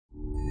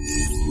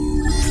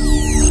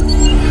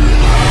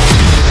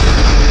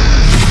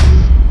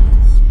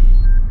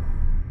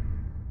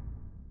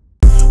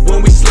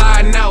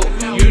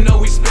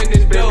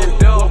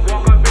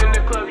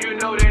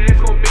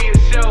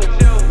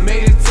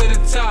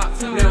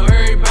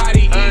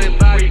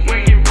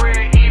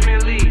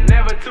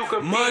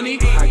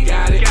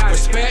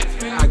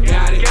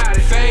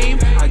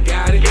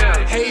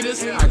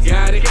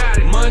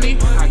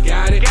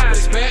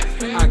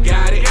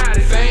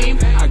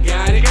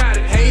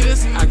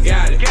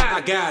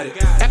I got it.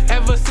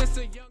 Ever since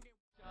a young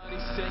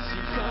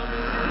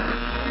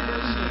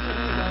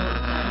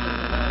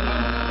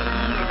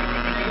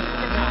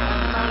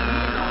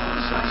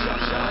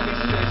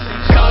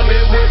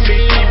coming with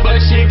me, but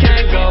she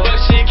can't go.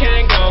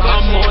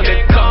 I'm on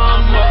the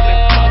come up.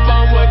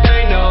 I'm what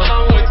they know.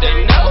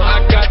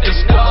 I got the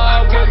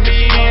squad with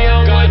me.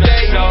 I'm what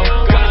they know.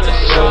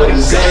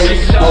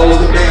 Zay, always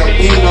the man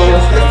Eno,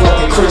 and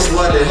fucking Chris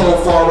London, whole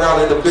far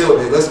out in the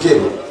building. Let's get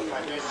it.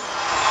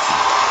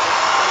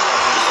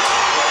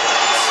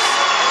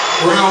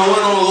 Round one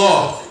on the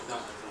law.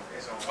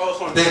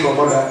 Damn,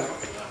 my bad.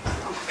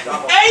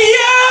 Hey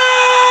yo!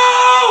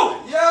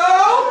 Yo!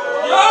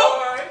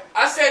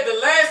 I said the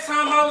last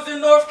time I was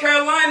in North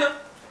Carolina,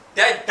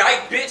 that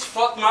dyke bitch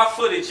fucked my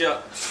footage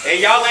up. And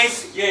y'all ain't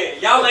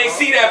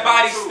see that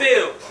body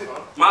still.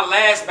 My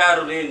last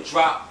battle didn't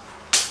drop.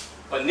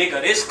 But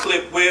nigga, this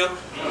clip will.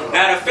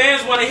 Now the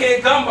fans wanna hear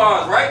gun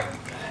bars, right?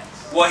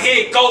 Well,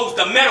 here it goes,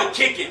 the metal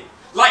kicking.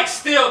 Like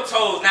steel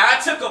toes. Now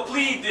I took a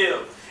plea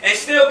deal and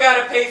still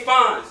gotta pay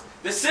fines.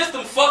 The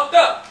system fucked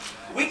up.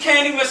 We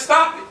can't even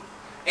stop it.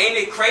 Ain't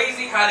it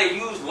crazy how they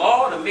use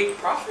law to make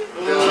profit?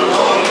 Now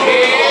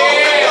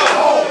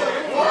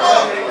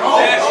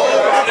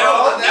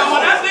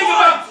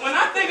when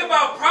I think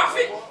about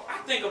profit, I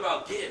think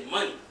about getting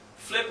money,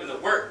 flipping the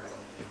work,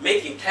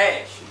 making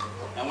cash.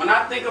 And when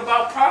I think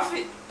about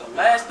profit, the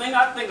last thing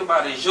I think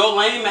about is your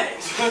lame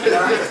ass.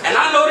 And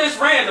I know this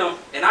random,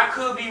 and I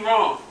could be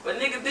wrong, but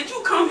nigga, did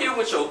you come here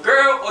with your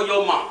girl or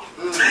your mom?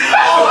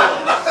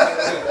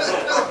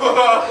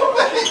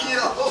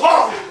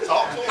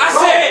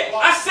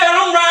 I said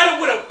I'm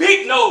riding with a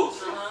big nose.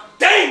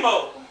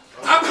 Damo.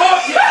 I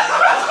caught you.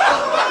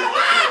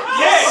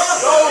 Yeah.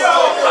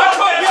 I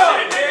caught you.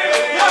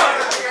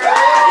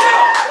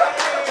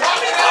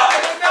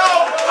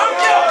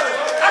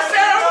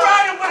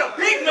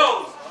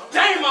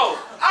 Damo,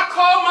 I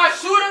called my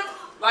shooter,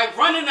 like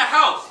running the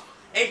house,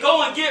 and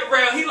go and get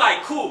RELL. He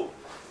like, cool,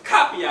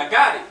 copy, I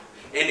got it.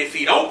 And if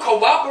he don't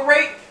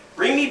cooperate,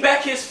 bring me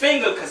back his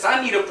finger, cause I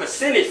need a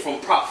percentage from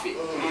profit.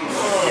 Now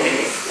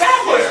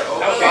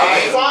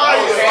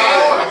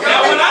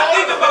when I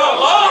think about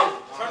law,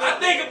 I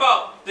think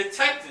about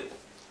detectives,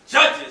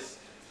 judges,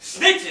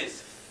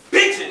 snitches,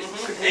 bitches,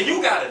 and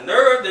you got a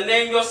nerve to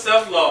name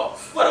yourself Law.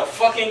 What a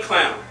fucking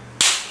clown.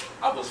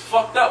 I was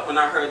fucked up when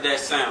I heard that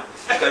sound.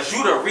 Because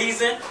you the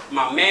reason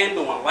my man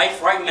doing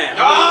life right now.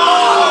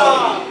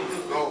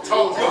 That's the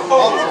reason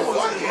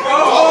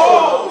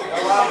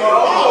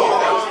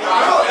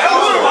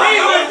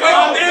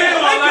my man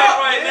doing life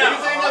right now.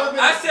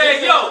 I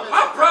said, yo,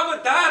 my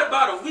brother died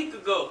about a week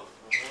ago.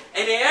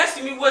 And they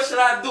asking me what should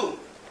I do.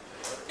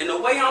 And the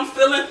way I'm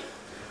feeling,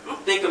 I'm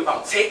thinking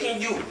about taking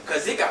you.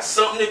 Because it got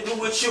something to do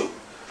with you.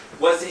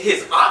 Was it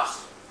his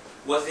ops?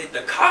 Was it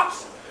the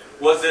cops?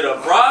 Was it a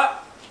bribe?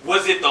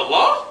 Was it the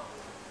law?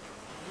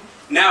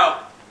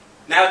 Now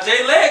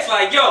J Legs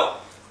like, yo,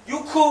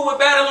 you cool with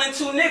battling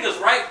two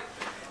niggas, right?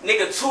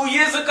 Nigga, 2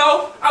 years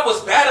ago, I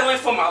was battling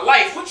for my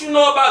life. What you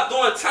know about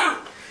doing time?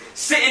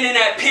 Sitting in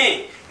that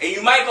pen, and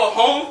you might go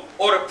home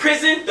or to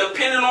prison,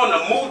 depending on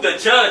the mood the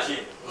judge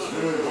in.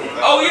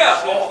 Oh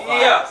yeah.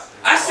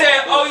 I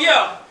said, oh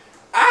yeah.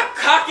 I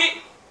cock it,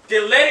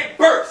 then let it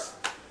burst.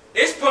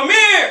 It's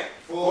premiere.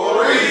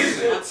 For a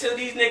reason. Until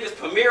these niggas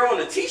premiere on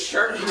a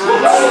t-shirt.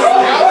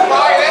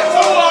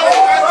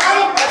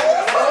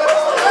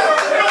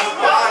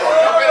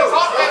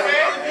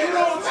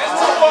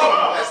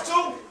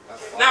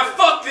 Now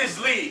fuck this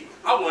league.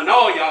 I want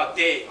all y'all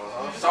dead.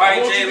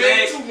 Sorry, J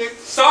Legs.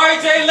 Sorry,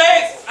 J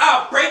Legs.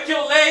 I'll break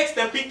your legs,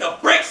 then beat the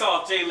brakes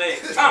off J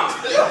Legs.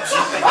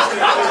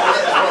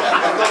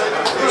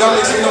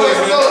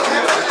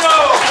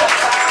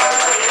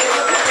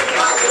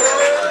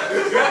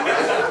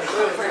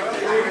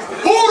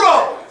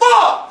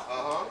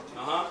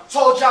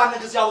 Told y'all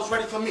niggas y'all was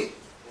ready for me.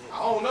 I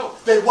don't know.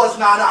 They was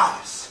not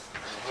honest.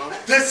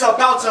 This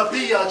about to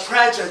be a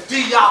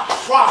tragedy, I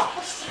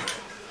promise.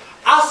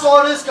 I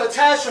saw this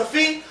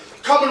catastrophe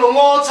coming a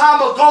long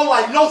time ago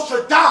like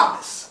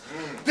Nostradamus.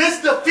 This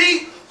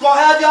defeat gonna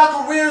have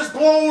y'all careers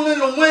blown in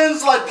the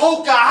winds like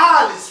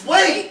Pocahontas.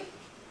 Wait,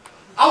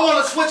 I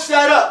wanna switch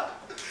that up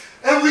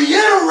and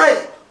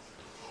reiterate.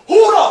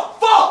 Who the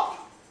fuck?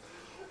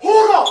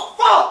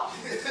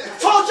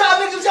 Told y'all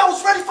niggas y'all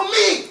was ready for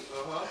me.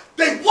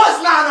 They was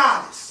not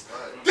honest.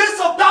 This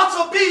about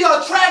to be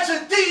a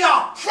tragedy,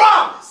 I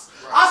promise.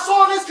 I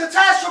saw this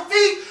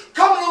catastrophe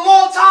coming a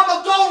long time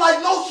ago like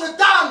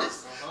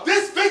Nostradamus.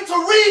 This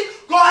victory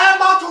gonna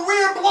have my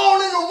career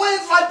blown in the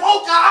winds like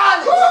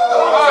Pocahontas.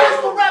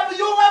 That's the rapper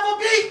you'll ever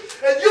be,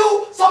 and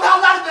you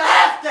somehow not even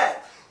half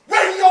that.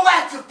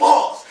 Radioactive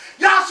balls.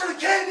 Y'all should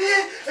have came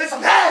in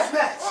some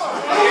hazmats.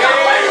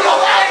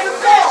 Radioactive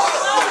balls.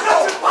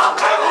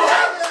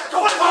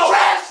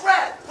 Trash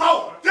rap.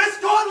 This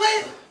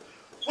gauntlet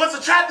was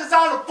a trap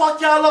designed to fuck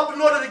y'all up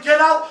in order to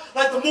get out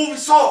like the movie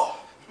Saw.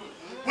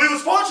 We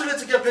was fortunate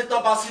to get picked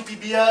up by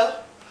CPBL,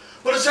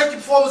 but a shaky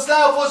performance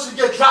now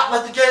unfortunately get dropped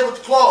like the game with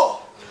the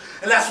claw.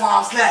 And that's why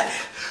I'm snapping.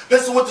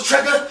 Pistol with the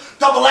trigger,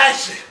 double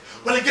action.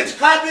 When it gets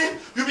clapping,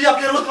 you be up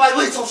here looking like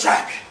Lethal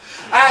Trapping.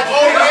 I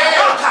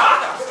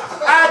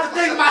had to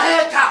think my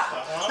head count.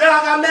 Then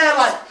I got mad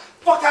like,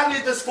 fuck I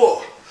need this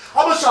for?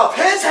 I'm gonna shove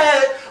his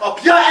head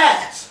up your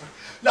ass.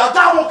 Now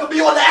that one could be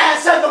on the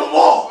ass end of the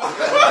wall. I've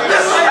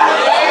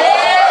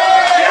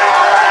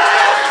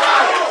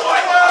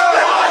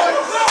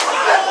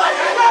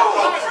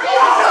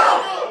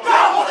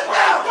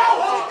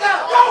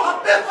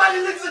been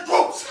fighting niggas in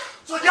groups.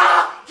 So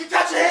y'all can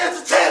catch your hands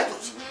in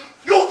tandles.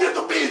 You'll get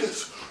the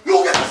beaters.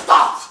 You'll get the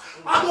stops.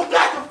 I go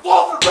back and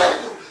forth and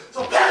random.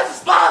 So pass the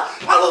spot,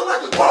 I look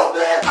like a grown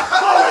man.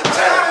 Throwing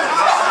tandles.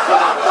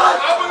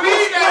 I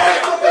believe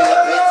that.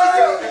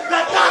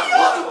 That guy's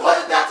supposed to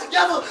put that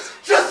together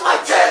just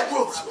like 10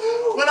 groups.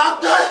 When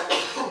I'm done,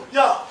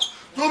 yo,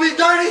 do me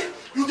dirty,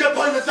 you get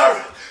put in the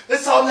dirt.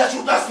 It's something that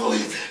you best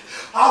believe in.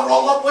 I'll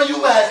roll up where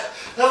you at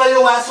and lay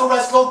your ass to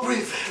rest, no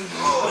breathing.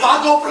 If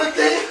I go for the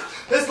thing,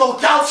 there's no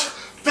couch,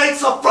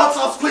 fakes up, fronts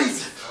up,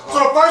 squeezing. So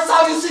the first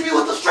time you see me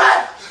with the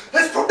strap,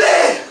 it's for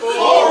me. For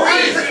a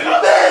reason. It's for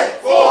me.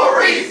 For a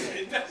reason.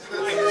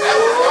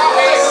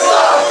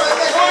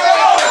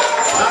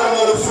 I don't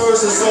know the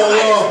first is so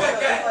long.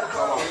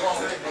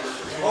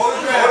 Hold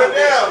it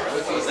down.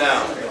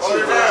 Hold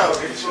it down.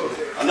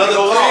 Another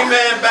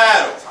three-man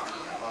battle.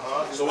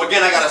 So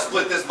again, I gotta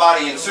split this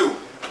body in two.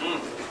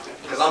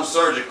 Because I'm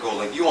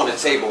surgical and you on the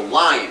table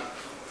lying.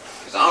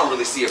 Because I don't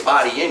really see a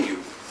body in you.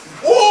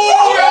 Ooh,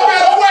 you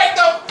better wake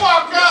the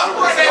fuck up.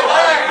 Bring it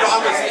back. I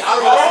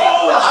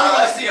don't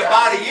really see a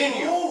body in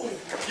you.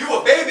 You a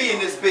baby in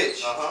this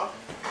bitch. I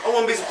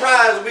wouldn't be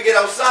surprised if we get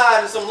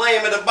outside and some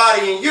lame at the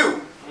body in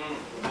you.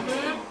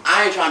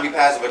 I ain't trying to be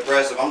passive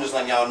aggressive. I'm just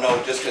letting y'all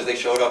know just because they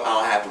showed up, I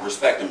don't have to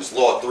respect them. It's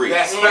law 3.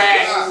 That's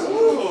facts.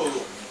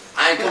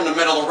 I ain't come to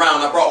meddle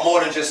around. I brought more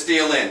than just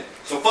steel in.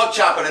 So fuck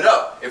chopping it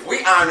up. If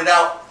we iron it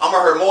out, I'm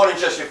gonna hurt more than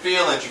just your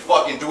feelings, you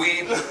fucking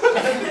dweeb.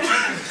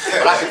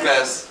 But I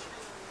confess,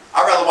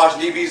 I'd rather watch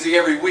DBZ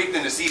every week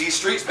than to see these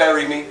streets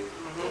bury me.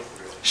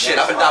 Shit,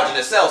 I've been dodging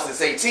the cell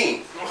since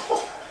 18.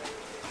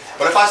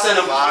 But if I send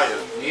them, I've been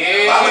dodging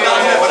it,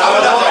 but I've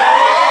been dodging it.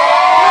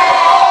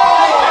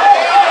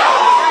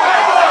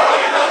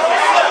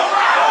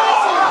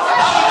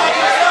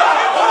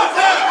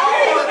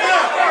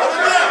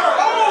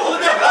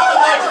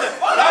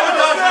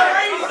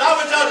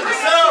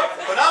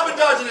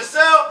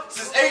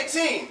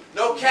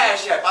 No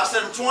cash yet. If I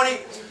send him 20,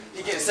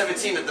 he gets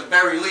 17 at the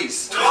very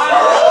least. He gets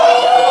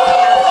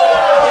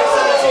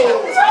 17 at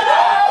the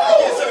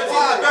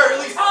very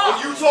least. When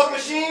you talk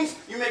machines,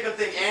 you make them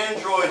think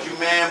androids, you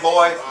man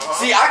boy.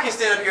 See, I can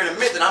stand up here and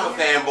admit that I'm a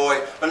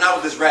fanboy, but not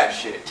with this rap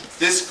shit.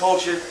 This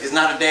culture is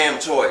not a damn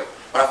toy.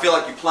 But I feel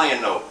like you're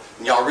playing though.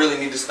 And y'all really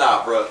need to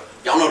stop, bruh.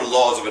 Y'all know the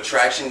laws of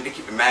attraction. They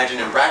keep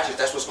imagining ratchets.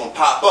 That's what's gonna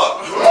pop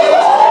up.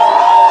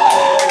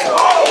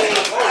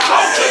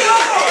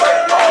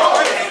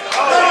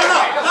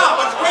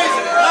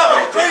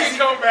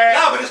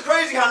 But it's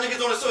crazy how niggas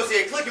don't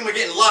associate clicking with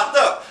getting locked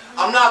up.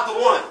 I'm not the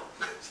one.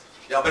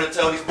 Y'all better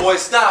tell these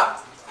boys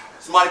stop.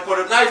 Somebody put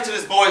a knife to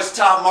this boy's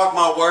top, mark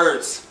my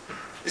words.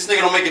 This nigga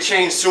don't make a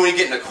change soon, he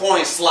getting a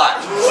coin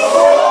slot. Mark my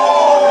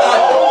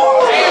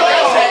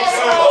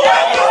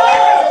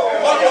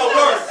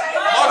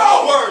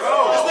words.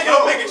 This nigga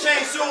don't make a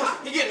change soon,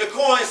 he getting a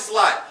coin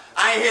slot.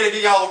 I ain't here to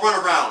give y'all a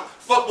runaround.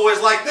 Fuck boys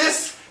like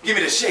this, give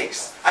me the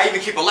shakes. I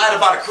even keep a ladder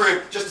by the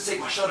crib just to take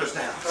my shutters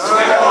down.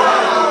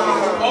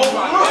 Oh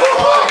my God.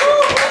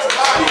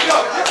 Speak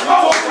up.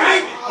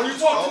 When you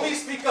talk to me,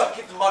 speak up.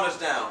 Keep the mothers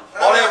down.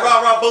 All that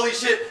rah-rah bully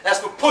shit, that's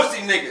for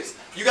pussy niggas.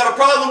 You got a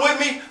problem with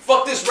me?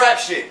 Fuck this rap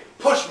shit.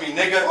 Push me,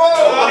 nigga.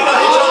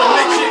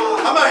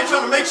 I'm out here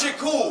trying to make shit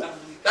cool.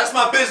 That's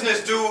my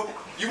business, dude.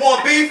 You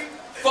want beef?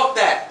 Fuck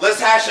that.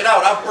 Let's hash it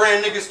out. I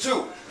brand niggas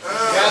too.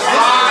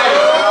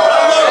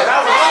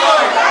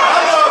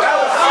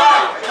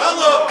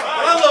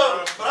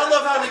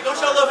 Don't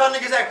y'all love how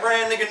niggas act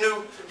brand nigga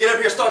new? Get up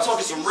here, start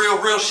talking some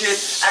real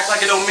shit. Act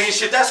like it don't mean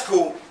shit, that's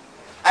cool.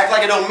 Act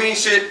like it don't mean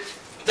shit,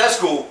 that's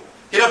cool.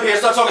 Get up here,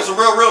 start talking some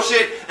real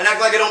shit and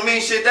act like it don't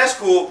mean shit, that's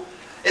cool.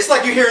 It's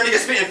like you hear a nigga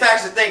spitting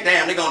facts and think,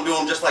 damn, they gonna do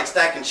them just like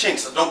stacking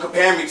chinks. So don't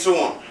compare me to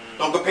them.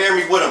 Don't compare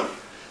me with them.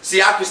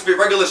 See, I can spit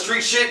regular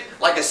street shit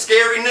like a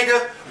scary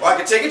nigga, or I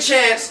can take a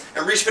chance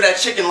and reach for that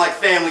chicken like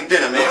family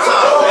dinner, man.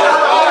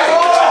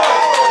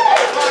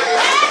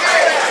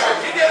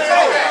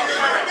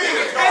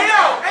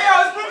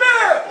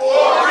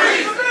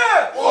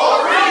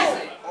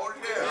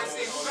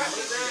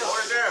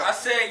 I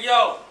said,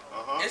 yo,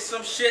 it's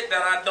some shit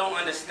that I don't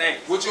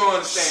understand. What you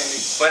understand,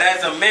 nigga? But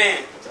as a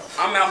man,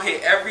 I'm out here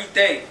every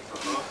day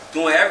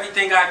doing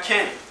everything I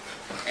can.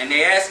 And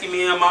they asking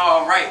me, am I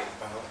alright?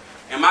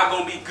 Am I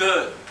gonna be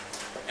good?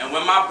 And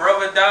when my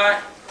brother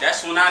died,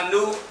 that's when I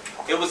knew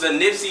it was a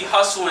Nipsey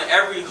hustle in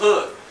every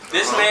hood.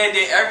 This man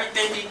did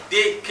everything he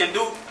can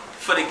do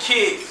for the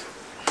kids,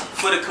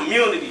 for the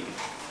community.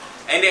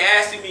 And they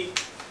asking me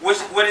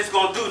what it's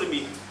gonna do to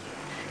me.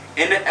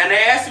 And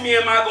they asked me,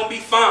 am I gonna be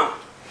fine?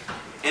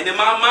 And in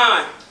my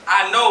mind,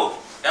 I know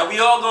that we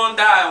all gonna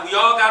die and we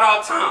all got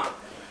our time.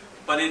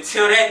 But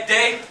until that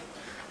day,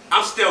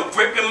 I'm still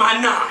gripping my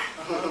 9.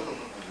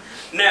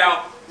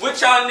 Now,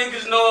 what y'all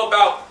niggas know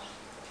about?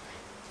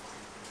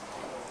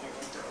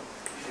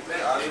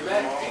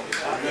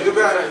 Get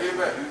back.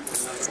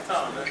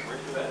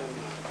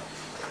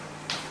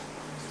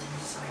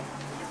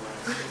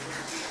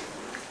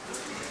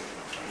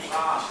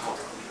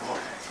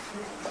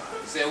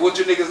 Said what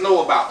you niggas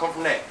know about? Come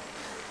from that.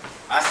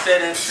 I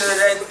said until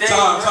that day.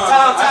 Time.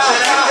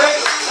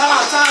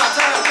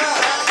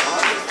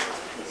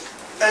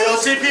 Hey, yo,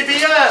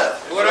 CPBL.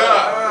 What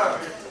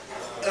up?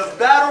 If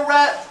battle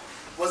rap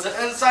was an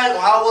insight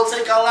on how we'll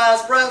take our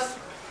last breath,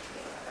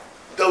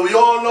 then we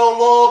all know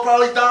Lord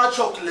probably died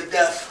choking to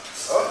death.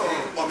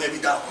 Or maybe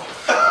Domo.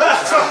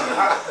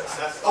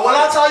 And when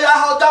I tell y'all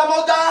how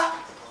Domo died,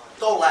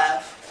 don't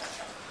laugh.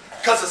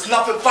 Cause there's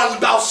nothing funny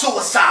about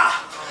suicide.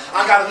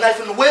 I got a knife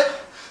in the whip,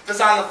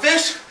 design a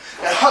fish,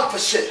 and hunt for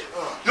shit.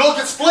 You'll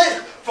get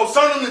split from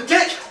certain to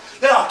dick,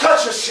 then I'll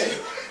cut your shit.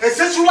 And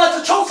since you like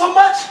to choke so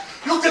much,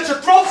 you'll get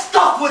your throat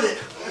stuffed with it.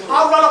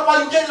 I'll run up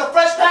while you getting a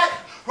fresh pack,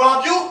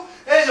 rob you,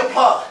 and your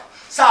plug.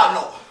 Side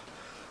note,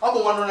 I've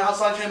been wondering how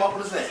son came up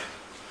with his name.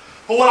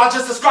 But what I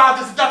just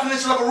described is the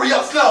definition of a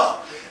re-up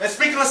snub. And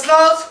speaking of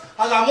snubs,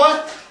 I got one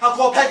I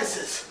call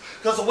Pegasus.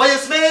 Because the way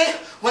it's made,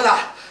 when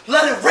I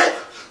let it rip,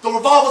 the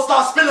revolver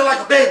starts spinning like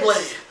a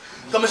Beyblade.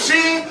 The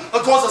machine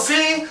will cause a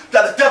scene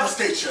that'll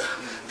devastate you.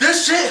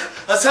 This shit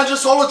will send your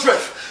soul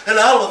adrift in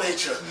the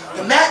elevator.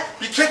 The mat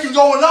be kicking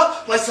going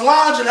up like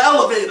Solange in the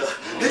elevator.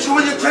 Hit you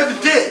in your crib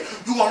and dead.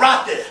 You gon'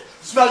 rot there.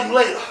 Smell you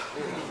later.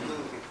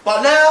 By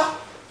now,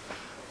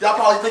 y'all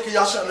probably thinking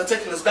y'all shouldn't have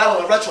taken this battle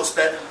in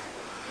retrospect.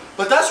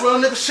 But that's real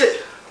nigga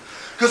shit.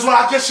 Cause when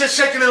I get shit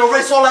shaking, it'll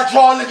erase all that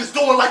drawing niggas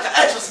doing like an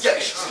etch a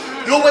sketch.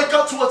 You'll wake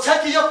up to a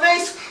tech in your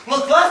face,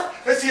 look left,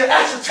 and see an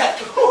action tech.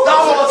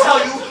 Now I'm gonna tell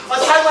you, a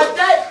sight like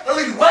that, it'll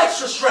leave you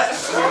extra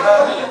stressed.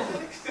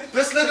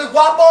 This nigga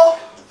Guapo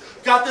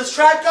got this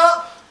track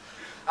up.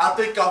 I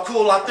think I'm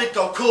cool.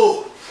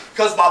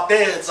 Cause my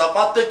band's up.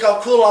 I think I'm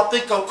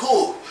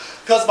cool.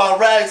 Cause my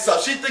rag's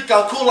up. She think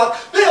I'm cool. Man,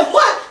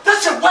 what?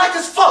 That shit whack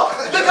as fuck.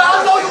 Nigga,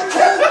 I know you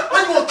cool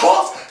when you a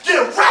corpse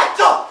getting racked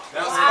up.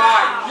 That's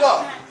fine.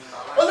 Yo,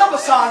 another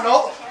side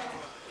note.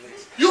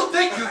 You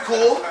think you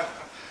cool,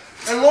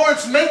 and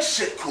Lawrence makes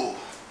shit cool.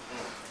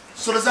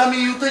 So does that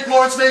mean you think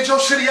Lawrence made your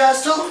shitty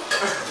ass too?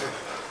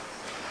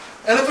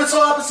 And if it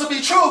so happens to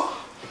be true,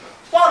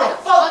 why the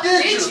fuck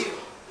did you?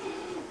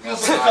 You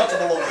was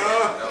comfortable over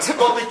there.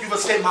 Don't think you've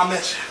escaped my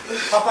mention.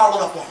 I followed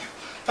up on you.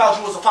 Found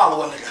you as a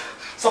follower, nigga.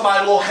 Somebody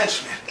a little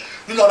henchman.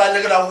 You know that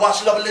nigga that would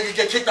watch another nigga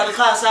get kicked out of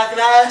class acting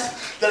ass?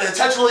 That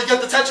intentionally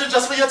get detention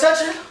just for your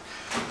attention?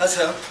 That's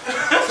him.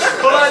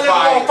 But that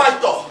nigga won't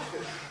fight though.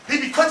 He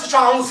be quick to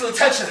try and lose the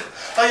attention.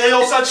 Like, yeah,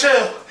 yo, son,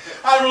 chill.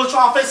 I ain't really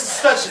trying to face a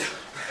suspension.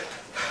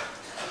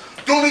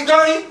 Do me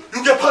dirty,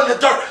 you get put in the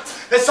dirt.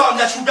 It's something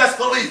that you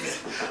best believe in.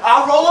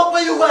 I'll roll up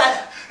where you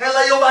at and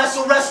lay your ass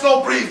to rest,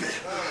 no breathing.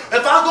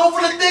 If I go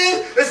for the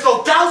thing, it's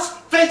no doubts,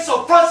 fakes,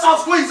 or fronts I'm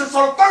squeezing.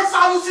 So the first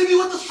time you see me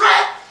with the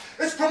strap,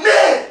 it's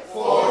premiere.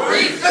 For a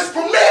reason. It's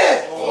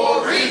premiere.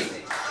 For a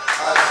reason.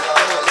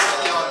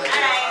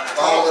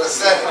 Hold it a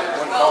second.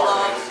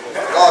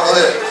 Go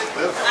ahead.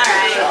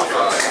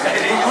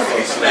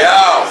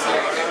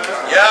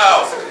 Yo.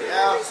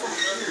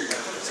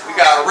 We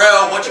got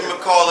RELL,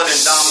 whatchamacallit,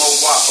 and DOMO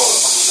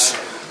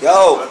GUAPO.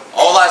 Yo.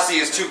 All I see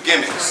is two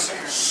gimmicks.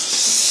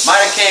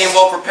 Might have came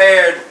well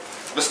prepared,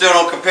 but still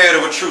don't compare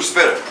to a true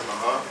spitter.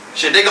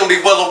 Shit, they gonna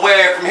be well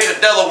aware from here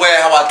to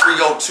Delaware how I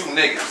 302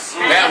 niggas.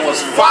 That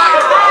was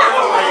fire.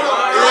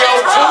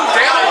 302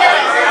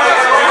 Delaware.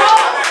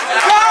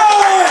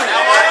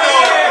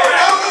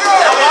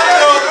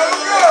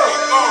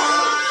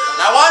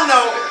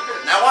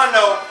 Now I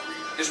know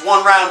it's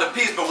one round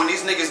apiece, but when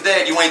these niggas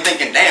dead, you ain't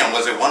thinking, damn,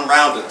 was it 1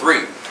 round to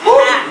 3?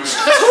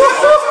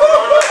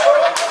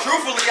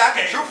 Truthfully, I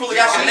can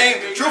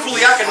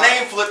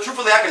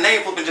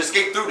name flip and just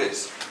skate through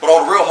this. But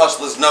all the real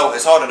hustlers know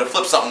it's harder to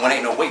flip something when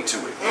ain't no weight to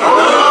it.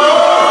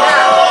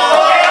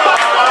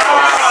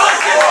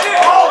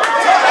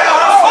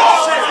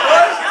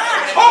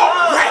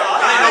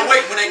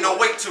 When ain't no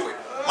weight to it.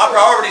 My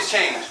priorities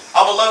change.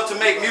 I would love to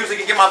make music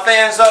and get my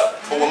fans up,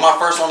 but with my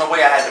first on the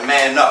way, I had to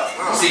man up.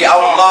 See,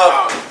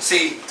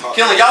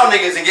 killing y'all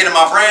niggas and getting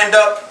my brand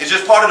up is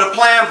just part of the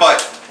plan,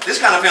 but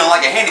this kind of feeling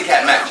like a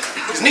handicap match.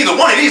 Because neither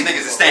one of these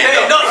niggas is stand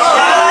up.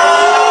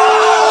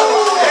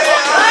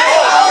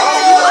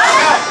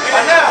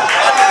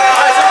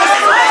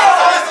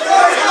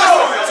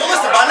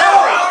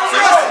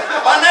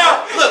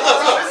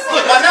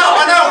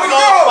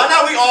 By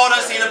now we all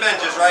done seen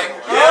Avengers, right?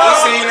 Yeah, we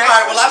seen that.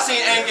 Alright, well I've seen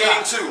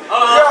Endgame too.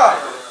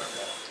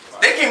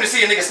 They came to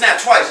see a nigga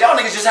snap twice. Y'all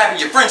niggas just happy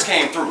your friends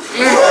came through.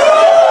 Hey,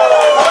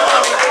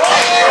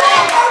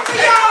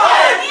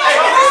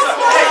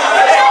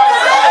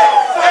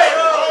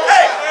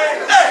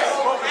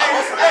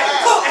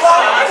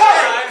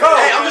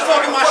 I'm just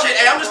talking my shit.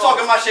 Hey, I'm just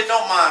talking my shit.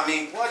 Don't mind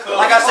me.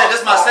 Like I said,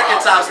 this is my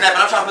second time snapping.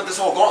 I'm trying to put this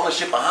whole gauntlet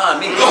shit behind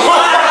me.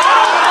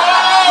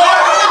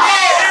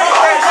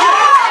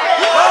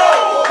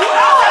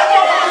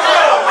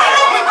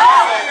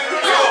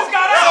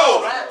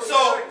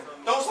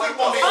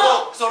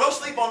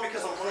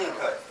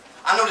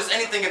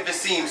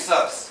 seem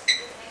sus.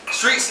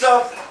 Street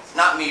stuff,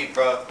 not me,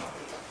 bruh.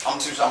 I'm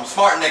a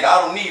smart nigga,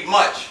 I don't need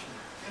much.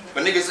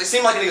 But niggas, it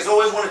seem like niggas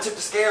always want to tip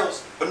the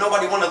scales, but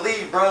nobody want to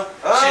leave, bruh.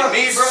 Shit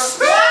me, bruh.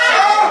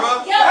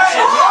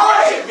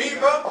 Shit me,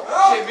 bruh.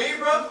 Shit me,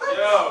 bruh.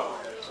 Yo.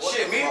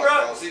 Shit me,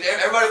 bruh. See,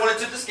 everybody want to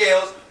tip the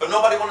scales, but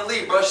nobody want to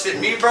leave, bruh. Shit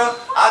me, bruh.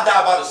 I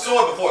die by the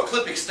sword before a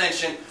clip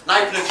extension,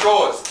 knife in the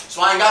drawers,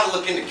 so I ain't got to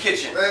look in the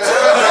kitchen. Cut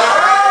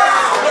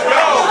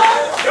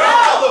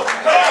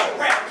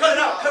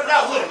it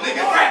out, little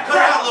nigga. Cut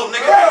it out, little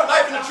nigga.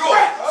 Knife in the drawer,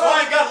 so I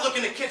ain't got to look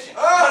in the kitchen.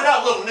 Cut it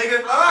out, little nigga.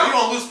 Or you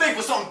gonna lose faith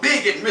for something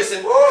big getting missing.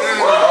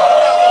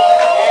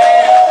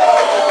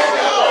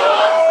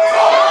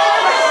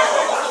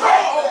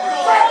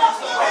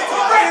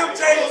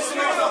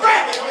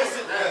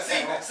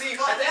 See,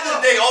 at the end of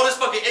the day, all this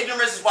fucking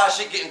ignorance is why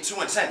shit getting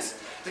too intense.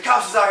 The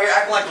cops is out here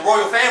acting like the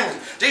royal family.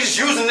 They just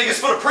using niggas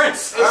for the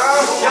prince. See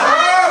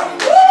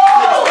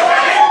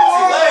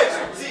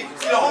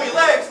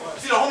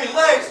the homie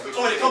legs.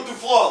 Told me to come through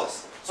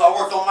flawless. So I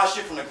worked on my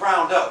shit from the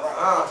ground up.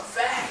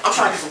 I'm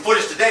trying to get some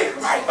footage today.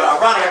 But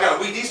ironic, I gotta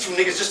weed these two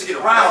niggas just to get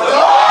around.